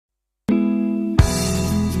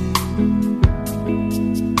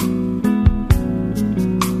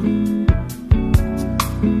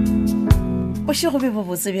o shego be bo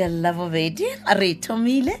botse bja lla bobedi re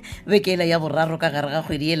thomile bekela ya boraro ka gare ga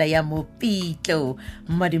kgwedi ela ya Mopitlo.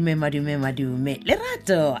 Madume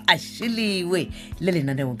lerato a shiliwe le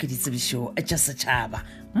lenaneo ke Ditsebišo tša setšhaba.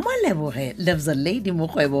 Moleboge Loves a Lady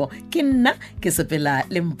mokgwebo ke nna ke sepela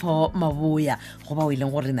Lempho Maboya go ba o ileng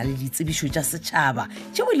gore na le ditsebišo tša setšhaba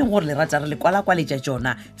tšeo o ileng gore le rata re le kwala-kwaletša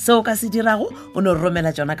tšona. Seo ka se dirago o no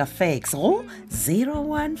romela tšona ka fax go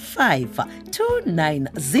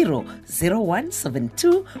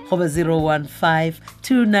 015-290-0172 goba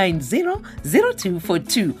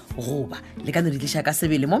 015-290-0242 goba le ka no di tliša ka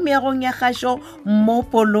sebele mo meagong ya kgašo mo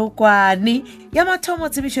Polokwane ya mathomo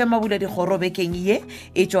tsebišo ya mabula dikgoro bekeng ye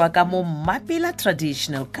e tšwa ka mo Mapela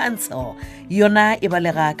Traditional Council. Yona e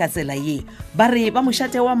balega ka tsela ye ba re ba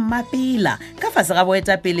mošate wa Mapela ka fase ga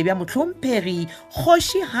boetapele bja mohlomphegi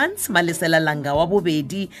Kgoši Hans Malesela Langa wa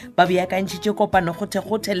bobedi ba beakantšitše kopano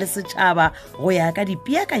gothe le setšhaba go ya ka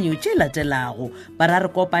dipeakanyo tše latelago. Ba ra re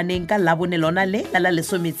kopaneng ka labone lona le la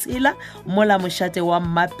lesometshela mola mošate wa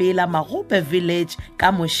Mapela Magope Village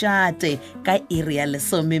ka mošate ka area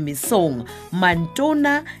lesome mesong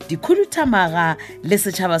Mantona Dikhuduthamaga le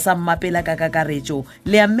setšhaba sa Mapela ka kakaretšo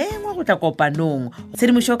le a mengwa go tla kopanong.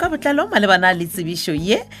 Tshedimošo ka botlalo malebana le tsebišo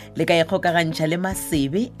ye le ka ikgokagantšha le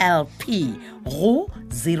Masebe LP go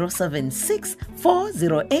 076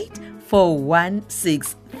 408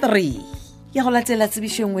 4163. ya go latela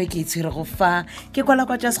tsebišo ngwe ke itshwere go fa ke kwala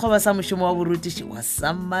kwa tša sekgoba sa mošomo wa borutiši wa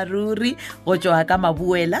Samaruri go tšwa ka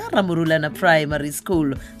Mabuela Ramorulana Primary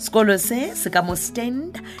School. Sekolo se se ka mo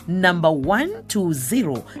stand number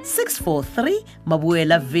 120643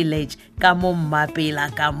 Mabuela Village ka mo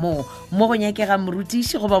Mapela ka mo go nyakega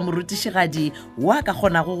morutiši goba morutišigadi wa ka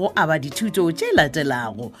kgonago go aba dithuto tše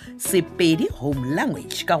latelago Sepedi Home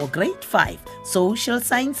Language ka go grade 5, Social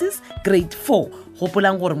Sciences grade 4.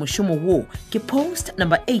 Gopolang gore mošomo wo ke post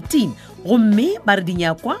number 18 gomme ba re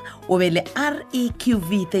dinyakwa o be le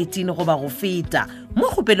REQV 13 goba go feta. Mo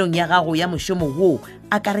kgopelong ya gago ya mošomo wo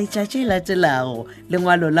akaretša tše latelago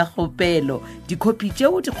lengwalo la kgopelo, dikopi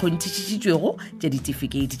tšeo di kgonthišišitšwego tša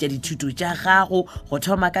ditefikeiti tša dithuto tša gago go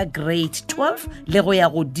thoma ka grade 12 le go ya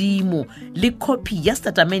godimo, le kopi ya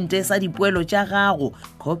statemente sa dipoelo tša gago,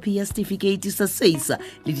 kopi ya certificate sa seisa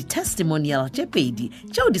le di-testimonial tše pedi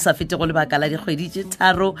tšeo di sa fetego lebaka la dikgwedi tše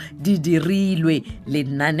tharo di dirilwe,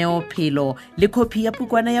 lenaneophelo le kopi ya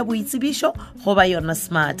pukwana ya boitsebišo goba yona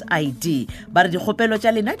smart ID. Ba re dikgopelo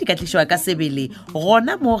tša lena di ka tlišwa ka sebele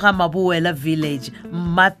gona mo ga Mabuela Village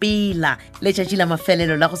Mapela. Letšatši la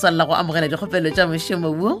mafelelo la go swalela go amogela dikgopelo tša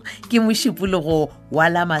mošomo wo ke mošupologo wa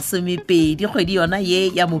la 20 kgwedi yona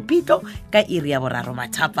ye ya Mopitlo ka iri ya boraro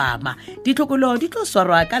mathapama. Ditlhokolo di tlo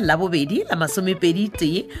swarwa ka Labobedi la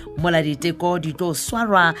 21 mola diteko di tlo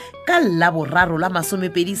swarwa ka Laboraro la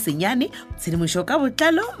 20 senyane. Tshedimošo ka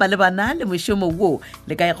botlalo malebana le mošomo wo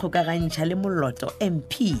le ka ikgokagantšha le Moloto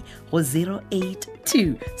MP go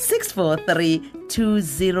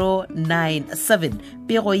 082-643-2097.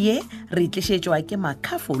 Pego ye re tlišetšwa ke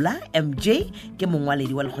Makafula MJ ke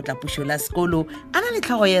mongwaledi wa lekgotlapušo la sekolo a na le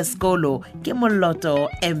tlhago ya sekolo ke Moloto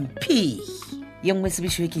MP. Ye nngwe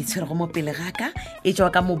tsebišo ke itshwerego mo pele ga ka e tšwa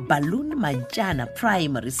ka mo Balloon Manjana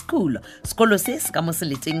Primary School. Sekolo se se ka mo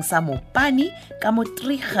seleteng sa Mopani ka mo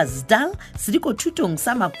Trigasdal se diko thutong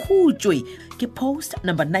sa Makhutšwe ke post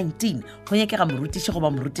number 19 go nyakega morutiši goba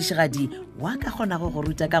morutišigadi wa ka kgonago go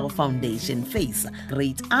ruta ka go foundation phase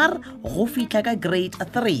grade R go fihla ka grade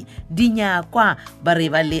 3. Dinyakwa ba re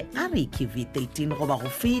ba le REQV 13 goba go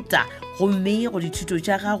feta gomme go dithuto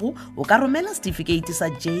tša gago o ka romela certificate sa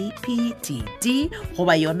JPTD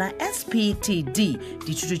goba yona SPTD.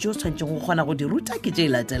 Dithuto tšeo tshwanetseng go kgona go di ruta ke tše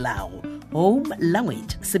latelago: Home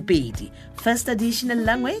Language Sepedi, First Additional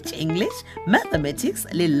Language English, Mathematics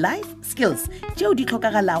le Life Skills tšeo di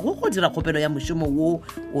tlhokagalago go dira kgopelo ya mošomo wo.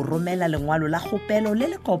 O romela lengwalo la kgopelo le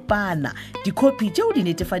le kopana, dikopi tšeo di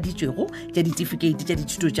netefaditšwego tša ditefikeiti tša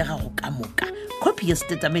dithuto tša gago ka moka, kopi ya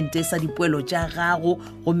statemente sa dipoelo tša gago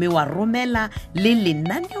gomme wa romela le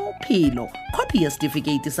lenaneophelo, kopi ya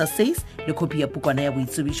certificate sa SACE le kopi ya pukwana ya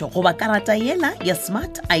boitsebišo goba karata yela ya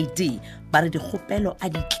smart ID. Ba re dikgopelo a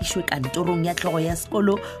di tlišwe kantorong ya tlhogo ya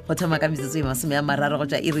sekolo go thoma ka metsotso e 30 go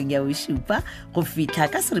tšwa iring ya bošupa go fihla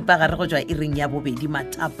ka seripagare go tšwa iring ya bobedi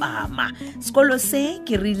mathapama. Sekolo se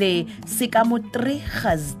ke rile se ka mo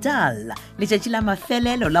Trigasdal. Letšatši la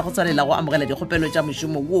mafelelo la go tswalela go amogela dikgopelo tša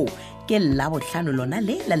mošomo wo ke Labohlano lona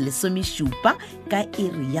le la lesomešupa ka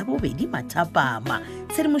iri ya bobedi mathapama.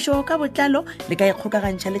 Tshedimošo ka botlalo le ka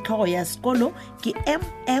ikgokagantšha le tlhogo ya sekolo ke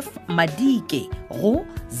MF Madike go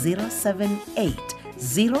 078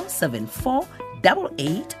 074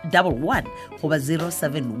 8811 goba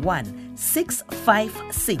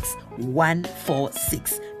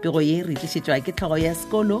 071-656-146. Pego ye re tlišetšwa ke tlhogo ya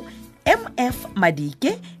sekolo MF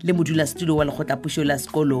Madike le modulasetulo wa lekgotlapušo la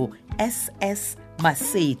sekolo SS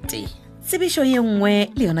Masete. Ditsebišo ye nngwe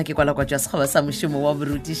le yona ke kwala kwa tšwa sekgoba sa mošomo wa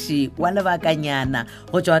borutiši wa lebakanyana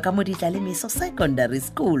go tšwa ka mo Ditsebišo Secondary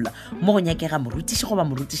School mo go nyakega morutiši goba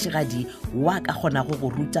morutišigadi wa ka kgonago go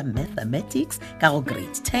ruta mathematics ka go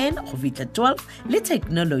grade 10 go fitlha 12 le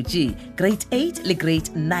technology grade 8 le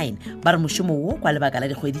grade 9 ba re mošomo wo kwa lebaka la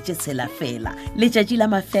dikgwedi tše tshela fela. Letšatši la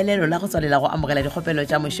mafelelo la go tswalela go amogela dikgopelo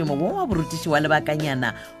tša mošomo wo wa borutiši wa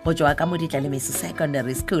lebakanyana go tšwa ka mo Ditsebišo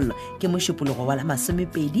Secondary School ke mošupologo wa la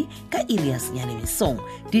 20 ka iri ya senyane mesong.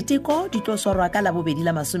 Diteko di tlo swarwa ka la bobedi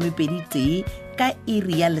la 21 ka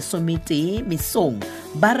iri ya 11 mesong.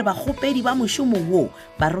 Ba re bakgopedi ba mošomo wo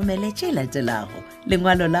ba romele tše latelago: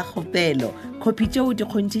 lengwalo la kgopelo, kopi tšeo di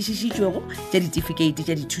kgontšišišitšwego tša ditefikeiti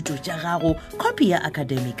tša dithuto tša gago, kopi ya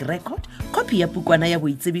academic record, kopi ya pukwana ya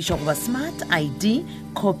boitsebišo goba smart ID,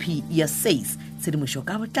 kopi ya SACE. Tshedimošo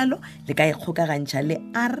ka botlalo le ka ikgokagantšha le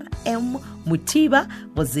RM Mothiba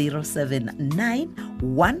go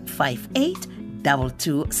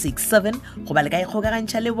 079-158-2267 goba le ka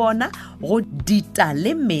ikgokagantšha le bona go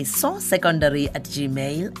ditalemeso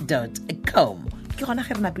secondary@gmail.com. ke gona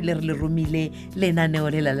ge re napile re le romile lenaneo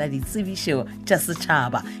lela la ditsebišo tša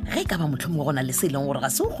setšhaba. Ge ka ba mohlomongwe go na le se e leng gore ga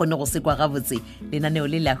se o kgone go sekwa gabotse, lenaneo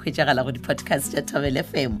le le a hwetšagala go di-podcast tša Thobel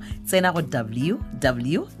FM. Tsena go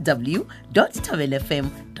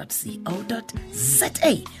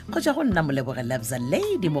www.thobelfm.co.za. go tša go nna moleboge Labza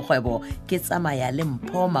Lady Mokgwebo ke tsamaya le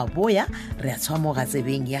Mpho Maboya. Re a tshwamoga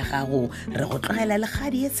tsebeng ya gago, re go tlogela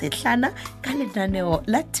lekgadi e tshetlana ka lenaneo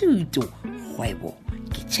la thuto. Kgwebo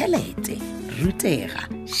ke tšhelete, rutega,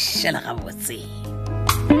 šala gabotse.